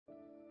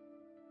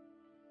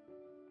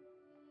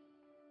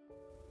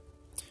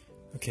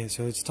Okay,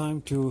 so it's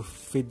time to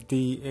fit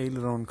the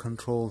aileron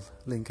control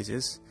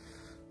linkages,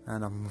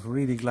 and I'm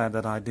really glad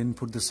that I didn't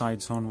put the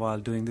sights on while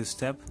doing this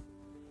step.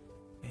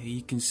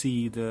 You can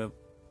see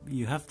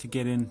you have to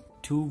get in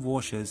 2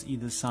 washers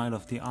either side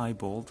of the eye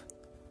bolt,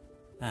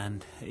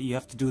 and you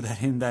have to do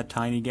that in that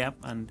tiny gap,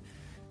 and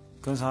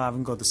because I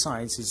haven't got the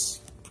sights,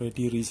 it's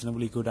pretty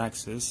reasonably good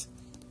access.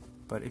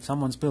 But if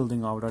someone's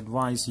building, I would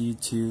advise you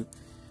to,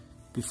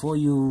 before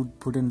you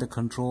put in the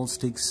control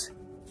sticks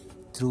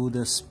through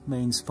the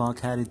main spar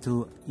carry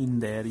through in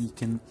there, you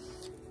can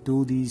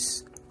do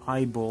these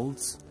eye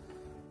bolts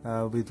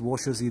with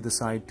washers either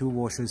side, 2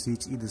 washers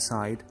each either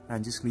side,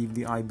 and just leave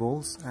the eye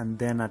bolts and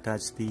then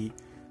attach the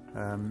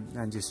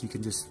and you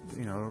can just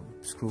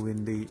screw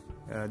in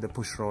the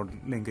push rod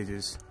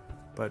linkages.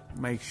 But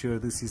make sure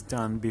this is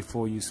done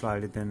before you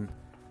slide it and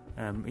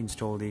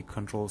install the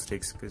control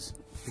sticks, because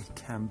it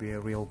can be a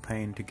real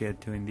pain to get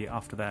to in the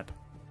after that.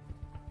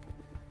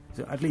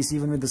 So at least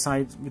even with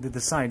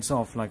the sides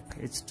off, like,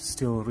 it's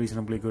still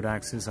reasonably good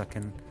access.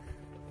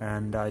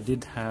 And I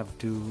did have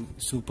to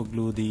super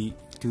glue the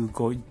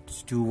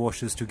two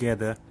washers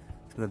together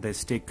so that they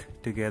stick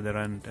together,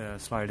 and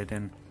slide it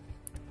in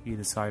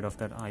either side of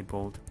that eye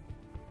bolt.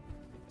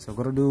 So I've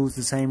got to do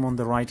the same on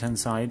the right hand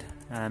side,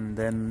 and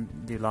then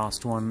the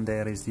last one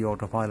there is the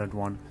autopilot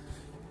one,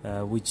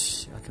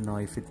 which I don't know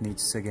if it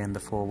needs again the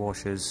 4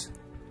 washers.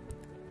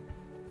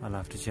 I'll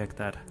have to check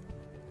that.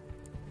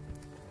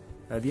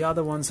 The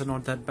other ones are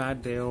not that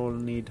bad, they all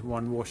need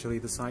 1 washer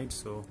either side,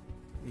 so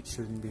it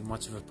shouldn't be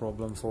much of a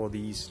problem for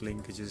these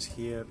linkages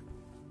here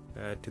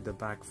to the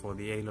back for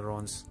the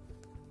ailerons,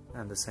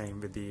 and the same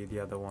with the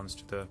other ones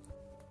to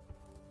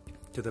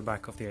the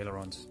back of the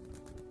ailerons.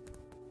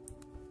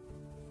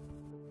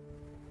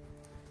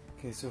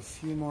 Okay, so a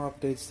few more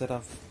updates that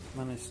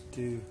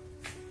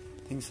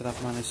things that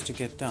I've managed to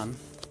get done.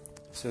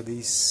 So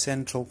the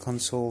central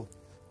console,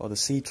 or the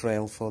seat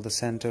rail for the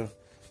center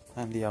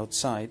and the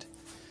outside,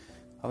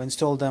 I've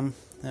installed them.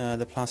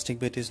 The plastic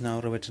bit is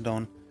now riveted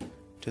on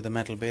to the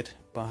metal bit,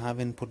 but I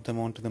haven't put them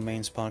onto the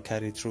main spar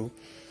carry through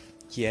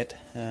yet,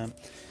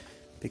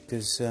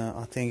 because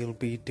I think it'll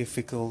be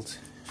difficult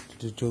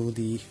to do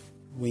the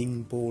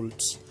wing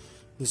bolts.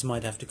 This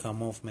might have to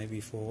come off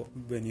maybe for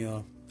when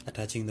you're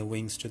attaching the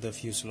wings to the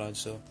fuselage,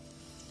 so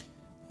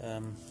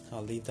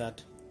I'll leave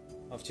that.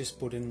 I've just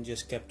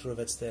kept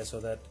rivets there so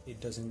that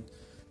it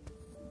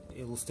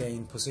will stay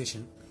in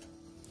position.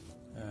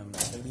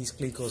 These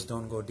clicos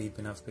don't go deep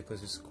enough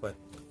because it's quite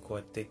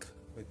thick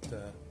with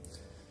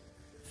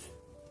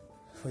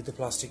the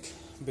plastic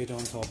bit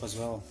on top as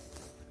well.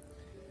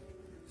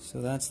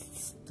 So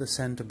that's the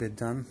center bit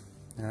done.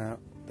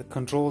 The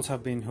controls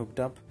have been hooked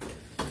up,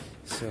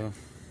 so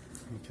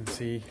you can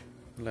see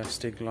left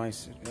stick, right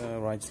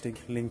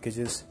stick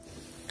linkages,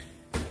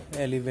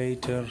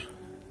 elevator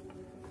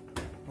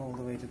all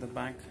the way to the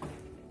back.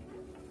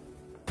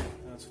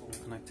 That's all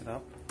connected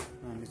up,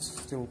 and it's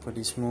still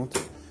pretty smooth.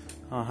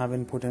 I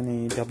haven't put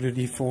any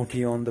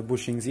WD-40 on the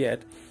bushings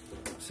yet,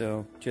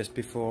 so just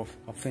before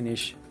I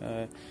finish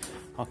I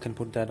can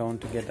put that on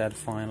to get that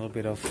final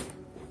bit of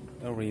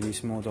a really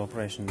smooth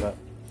operation, but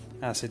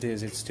as it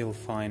is, it's still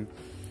fine.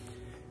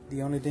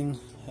 The only thing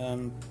a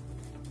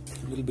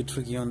little bit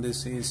tricky on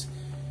this is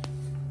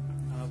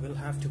I will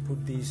have to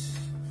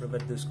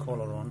rivet this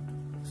collar on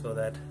so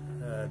that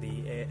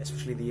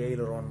especially the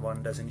aileron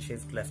one doesn't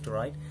shift left to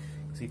right,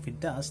 because if it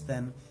does,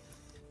 then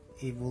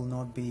it will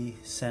not be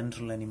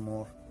central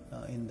anymore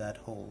in that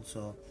hole.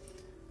 So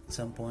at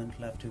some point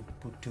I'll have to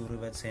put 2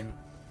 rivets in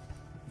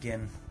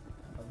again.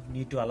 I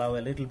need to allow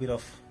a little bit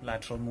of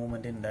lateral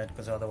movement in that,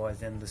 because otherwise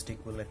then the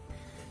stick will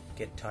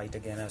get tight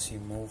again as you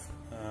move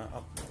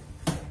up,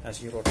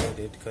 as you rotate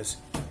it, because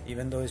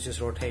even though it's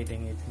just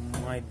rotating, it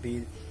might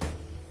be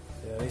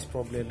there is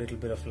probably a little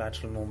bit of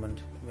lateral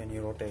movement when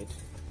you rotate,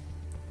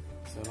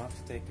 so I'll have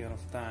to take care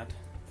of that.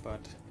 But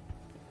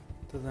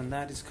other than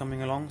that, it's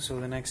coming along. So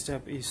the next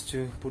step is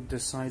to put the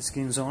side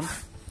skins on.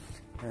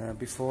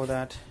 Before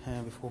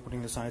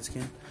putting the side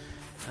skin,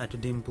 I had to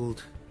dimple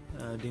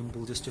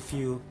just a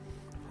few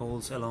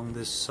holes along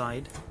this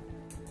side,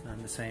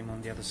 and the same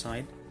on the other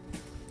side.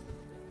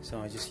 So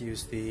I just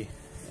used the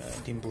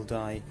dimple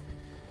die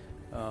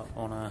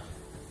on a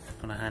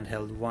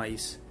handheld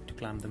vise to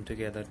clamp them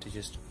together to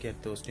just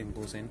get those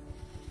dimples in.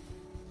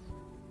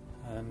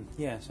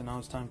 Yeah, so now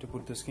it's time to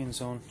put the skins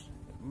on.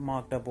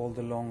 Marked up all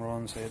the long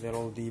runs, they're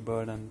all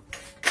deburred and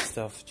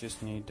stuff.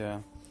 Just need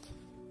a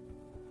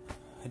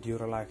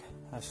Duralac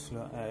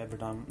every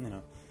time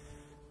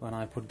when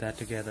I put that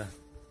together.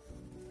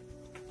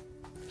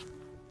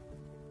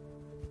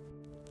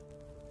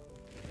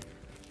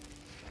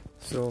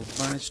 So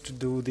managed to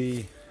do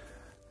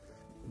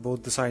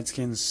both the side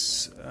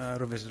skins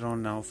riveted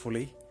on now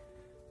fully.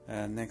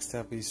 Next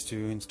step is to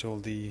install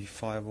the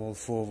firewall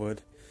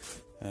forward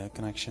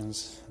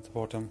connections at the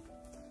bottom,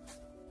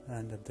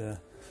 and at the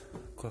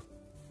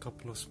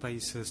couple of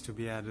spacers to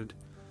be added.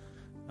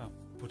 I'll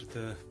put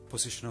the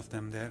position of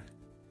them there.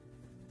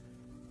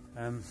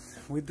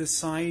 With the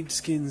side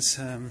skins,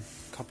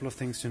 couple of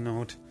things to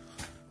note.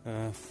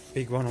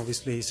 Big one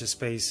obviously is the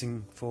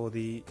spacing for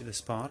the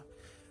spar.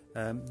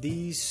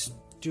 These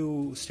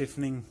two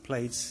stiffening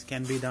plates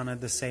can be done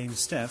at the same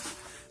step,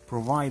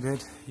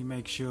 provided you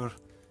make sure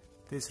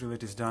this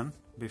rivet is done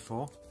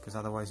before, because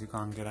otherwise you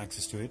can't get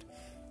access to it.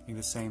 And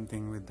the same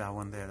thing with that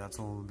one there, that's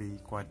all will be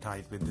quite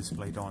tight with this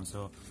plate on.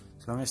 So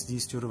as long as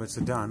these two rivets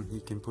are done,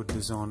 you can put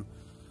this on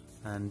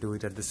and do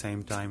it at the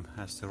same time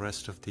as the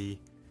rest of the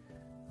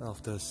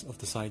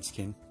side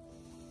skin.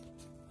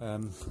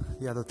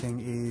 The other thing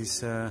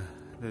is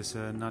there's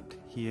a nut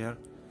here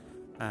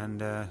and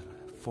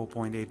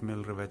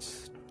 4.8mm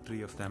rivets,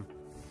 3 of them,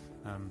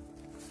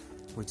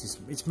 which is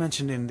it's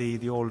mentioned in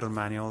the older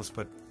manuals,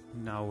 but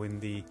now in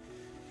the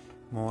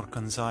more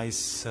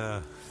concise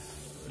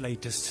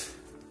latest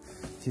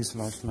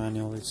fuselage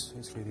manual it's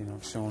really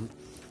not shown.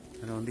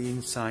 And on the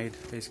inside,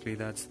 basically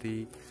that's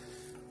the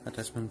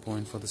attachment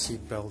point for the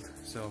seat belt,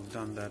 so I've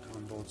done that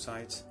on both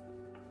sides.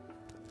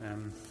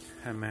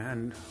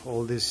 And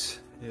all this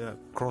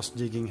cross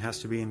jigging has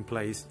to be in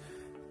place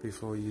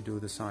before you do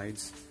the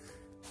sides.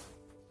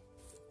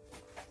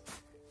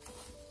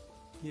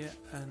 Yeah,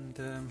 and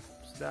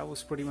so that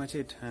was pretty much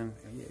it. And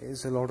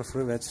there's a lot of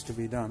rivets to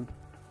be done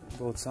on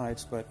both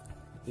sides, but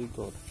we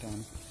got it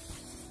done.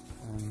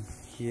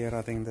 Here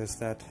I think there's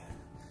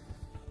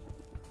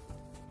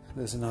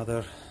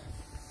another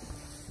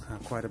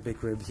quite a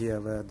big rib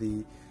here where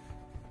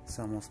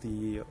some of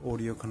the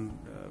audio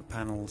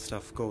panel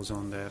stuff goes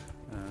on there,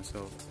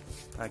 so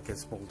that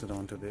gets bolted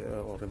onto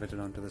or riveted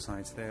onto the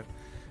sides there.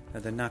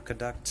 The NACA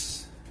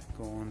ducts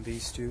go on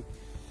these two.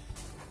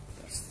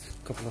 That's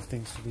a couple of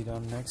things to be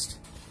done next.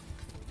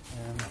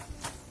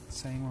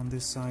 Same on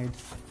this side.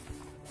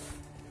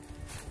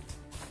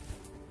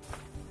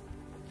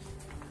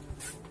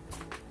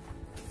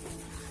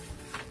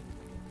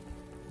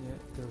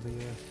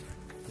 Yeah,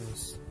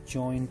 there's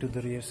joint to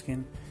the rear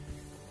skin.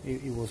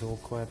 It was all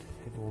quite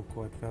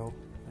well,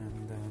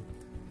 and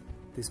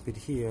this bit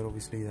here,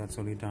 obviously that's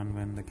only done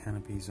when the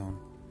canopy is on.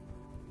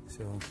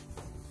 So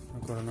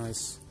I've got a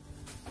nice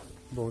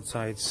both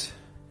sides.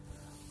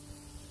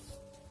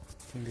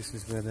 I think this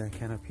is where the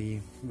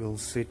canopy will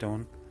sit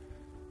on,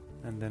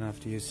 and then I have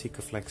to use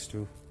Sikaflex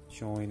to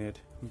join it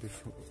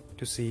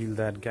to seal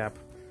that gap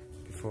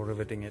before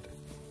riveting it.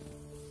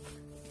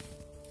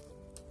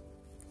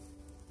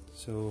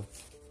 So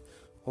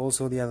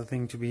also the other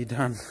thing to be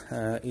done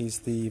is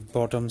the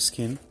bottom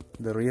skin,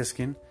 the rear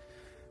skin,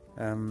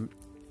 and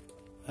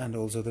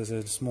also there's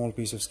a small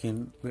piece of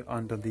skin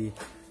under the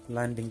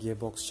landing gear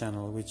box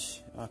channel,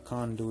 which I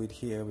can't do it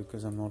here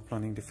because I'm not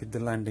planning to fit the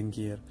landing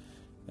gear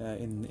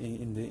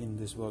in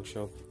this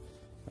workshop.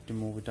 I have to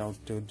move it out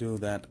to do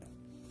that.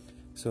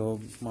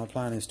 So my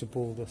plan is to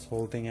pull this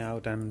whole thing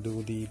out and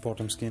do the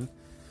bottom skin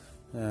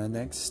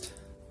next,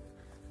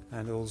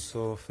 and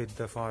also fit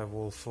the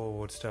firewall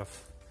forward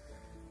stuff.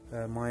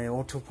 My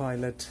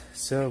autopilot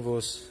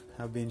servos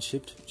have been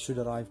shipped, should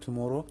arrive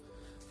tomorrow,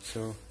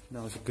 so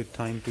now is a good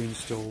time to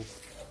install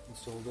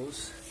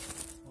those.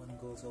 One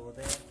goes over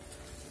there,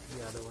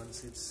 the other one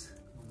sits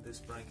on this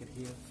bracket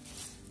here.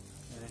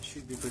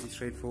 Should be pretty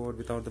straightforward.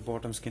 Without the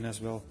bottom skin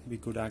as well, we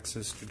could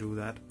access to do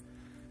that.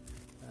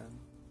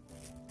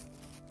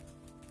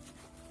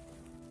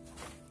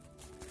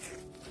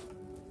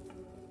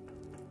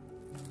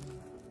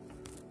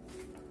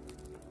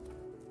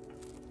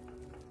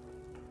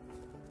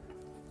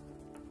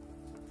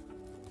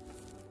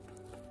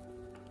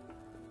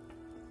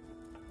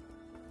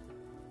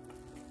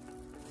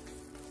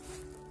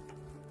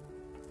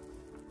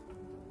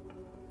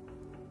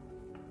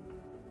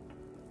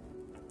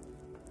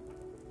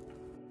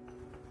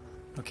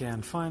 Okay,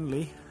 and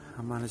finally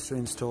I managed to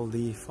install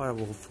the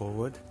firewall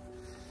forward.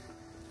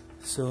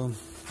 So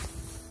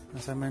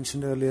as I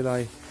mentioned earlier,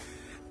 I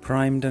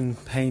primed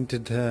and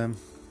painted,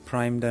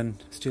 primed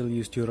and still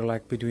used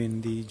Duralac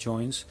between the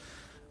joints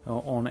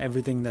on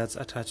everything that's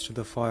attached to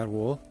the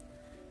firewall.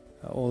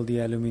 All the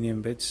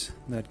aluminium bits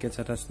that gets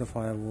attached to the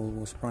firewall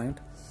was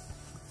primed.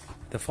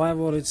 The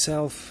firewall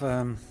itself,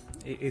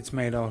 it's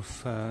made of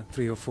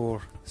 3 or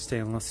 4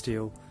 stainless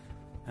steel,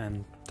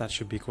 and that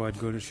should be quite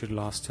good. It should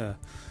last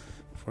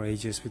for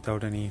ages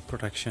without any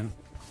protection.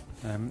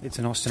 It's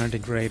an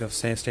austenitic grade of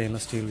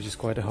stainless steel, which is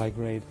quite a high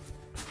grade.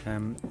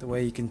 The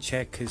way you can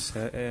check is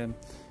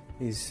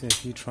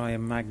if you try a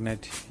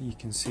magnet, you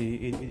can see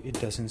it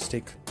doesn't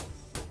stick.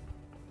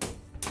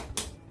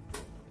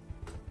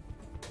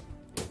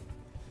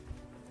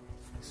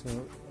 So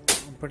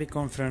I'm pretty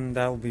confident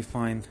that will be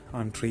fine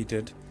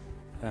untreated,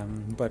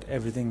 but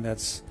everything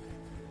that's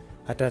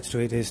attached to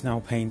it is now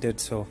painted,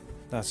 so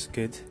that's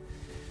good.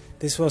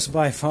 This was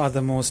by far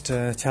the most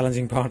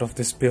challenging part of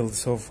this build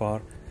so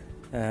far,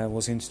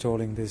 was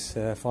installing this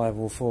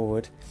firewall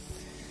forward,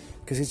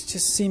 because it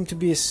just seemed to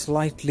be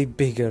slightly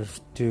bigger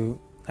to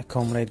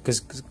accommodate,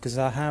 because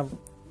I have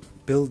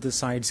built the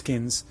side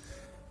skins,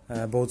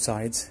 both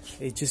sides.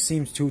 It just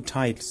seems too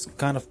tight. It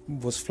kind of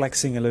was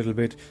flexing a little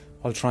bit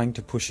while trying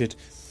to push it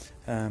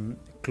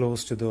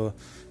close to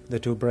the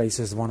 2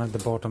 braces, one at the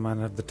bottom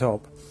and at the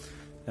top.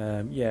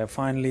 Yeah,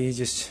 finally,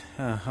 just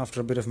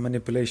after a bit of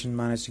manipulation,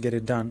 managed to get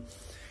it done.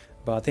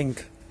 But I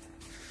think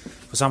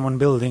for someone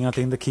building, I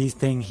think the key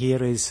thing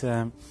here is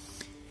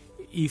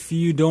if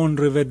you don't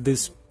rivet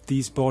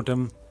these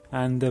bottom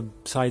and the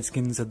side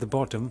skins at the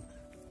bottom,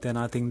 then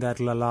I think that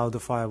will allow the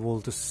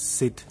firewall to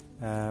sit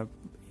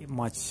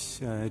much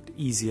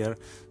easier.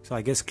 So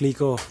I guess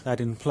clicko that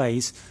in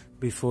place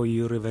before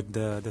you rivet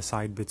the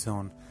side bits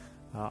on.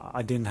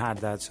 I didn't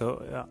have that,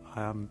 so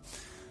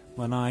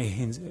when I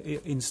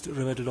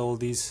riveted all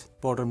these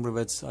bottom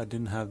rivets, I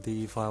didn't have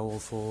the firewall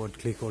forward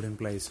clicko in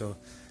place. So,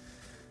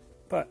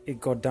 but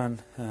it got done.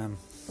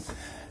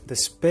 The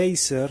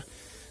spacer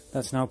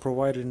that's now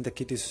provided in the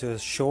kit is a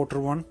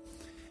shorter one.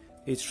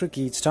 It's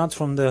tricky. It starts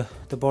from the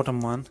bottom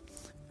one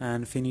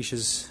and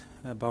finishes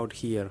about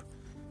here.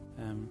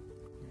 You'll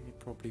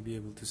probably be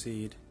able to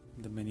see it,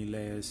 the many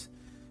layers.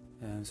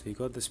 So you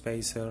got the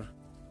spacer,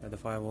 the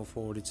firewall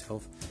forward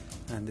itself,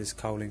 and this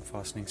cowling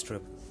fastening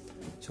strip.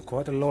 So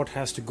quite a lot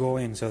has to go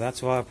in, so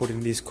that's why I put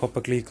in these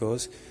copper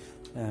clickos.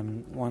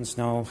 Once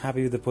now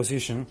happy with the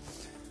position,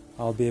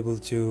 I'll be able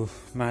to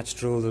match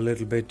drill a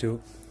little bit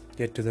to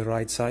get to the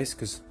right size,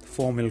 because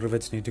 4mm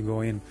rivets need to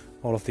go in,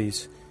 all of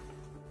these.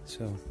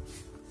 So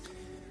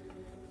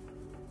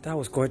that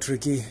was quite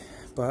tricky,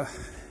 but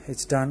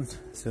it's done.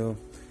 So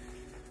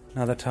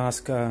another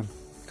task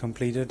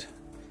completed.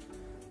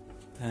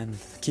 And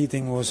the key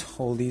thing was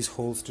all these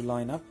holes to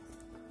line up,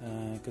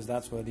 because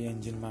that's where the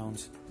engine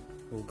mounts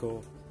will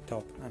go,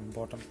 top and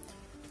bottom.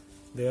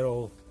 They're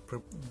all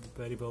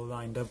very well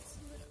lined up.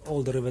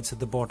 All the rivets at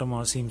the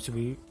bottom seems to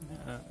be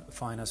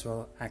fine as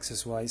well,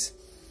 access wise.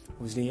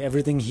 Obviously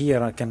everything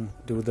here I can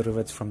do the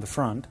rivets from the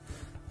front.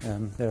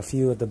 There are a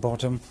few at the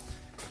bottom,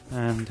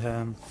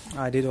 and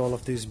I did all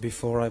of this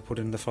before I put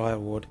in the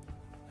firewall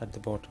at the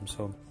bottom.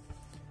 So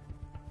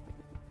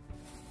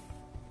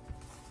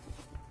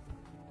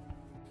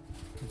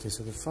okay,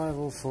 so the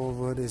firewall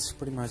forward is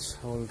pretty much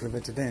all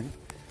riveted in.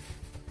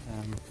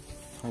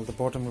 All the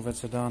bottom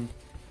rivets are done,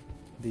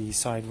 the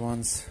side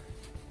ones,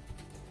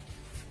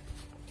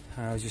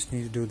 I just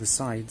need to do the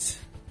sides.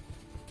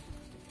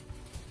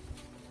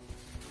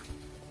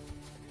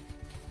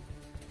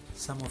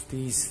 Some of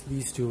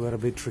these two were a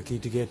bit tricky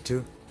to get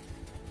to,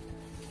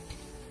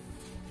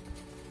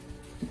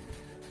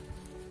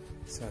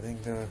 so I think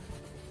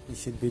you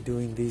should be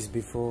doing these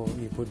before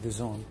you put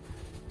this on,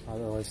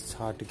 otherwise it's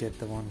hard to get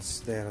the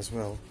ones there as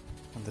well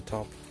on the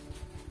top.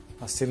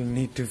 I still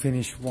need to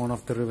finish one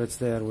of the rivets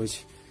there,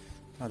 which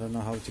I don't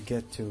know how to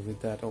get to with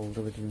that old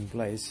rivet in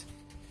place.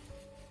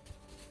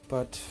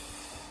 But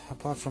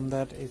apart from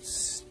that,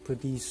 it's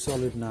pretty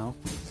solid now.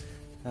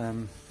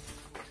 The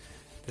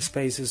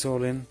space is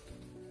all in,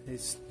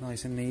 it's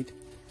nice and neat.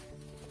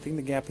 I think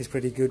the gap is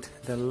pretty good.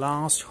 The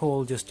last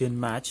hole just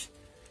didn't match,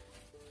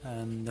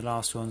 and the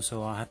last one,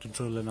 so I had to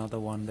drill another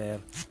one there.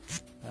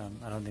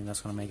 I don't think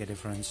that's going to make a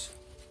difference,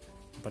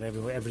 but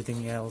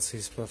everything else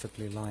is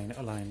perfectly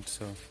aligned,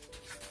 so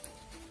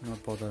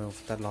not bothered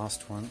of that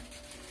last one.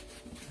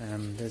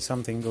 There's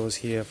something goes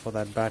here for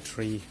that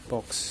battery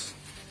box,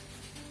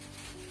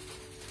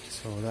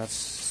 so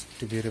that's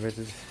to be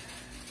riveted.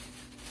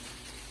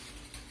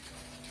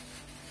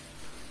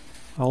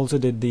 I also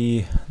did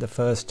the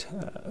first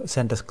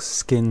center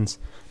skins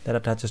that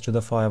attaches to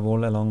the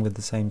firewall along with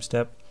the same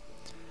step.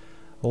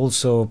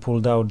 Also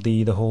pulled out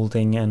the whole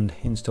thing and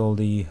installed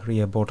the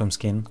rear bottom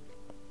skin.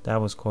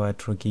 That was quite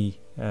tricky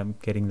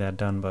getting that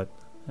done, but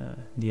in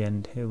the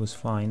end it was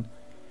fine.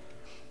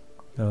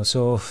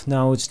 So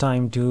now it's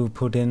time to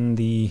put in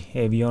the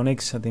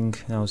avionics. I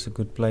think now is a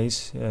good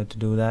place to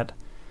do that.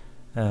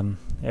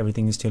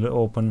 Everything is still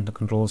open, the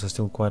controls are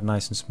still quite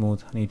nice and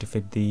smooth. I need to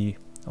fit the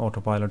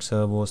autopilot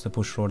servos, the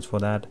push rods for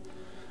that.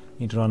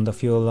 Need to run the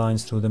fuel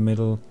lines through the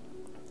middle.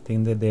 I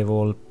think that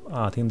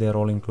they're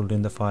all included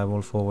in the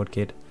firewall forward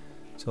kit,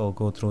 so I'll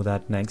go through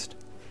that next.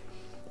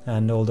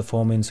 And all the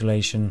foam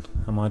insulation,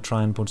 I might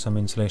try and put some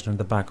insulation at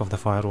the back of the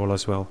firewall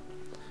as well.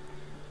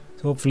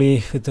 So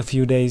hopefully with a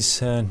few days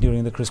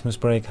during the Christmas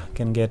break I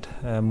can get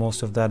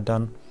most of that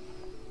done.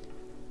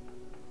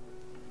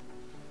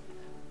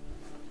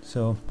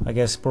 So I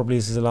guess probably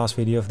this is the last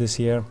video of this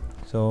year.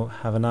 So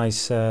have a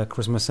nice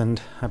Christmas and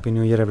Happy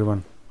New Year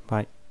everyone.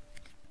 Bye.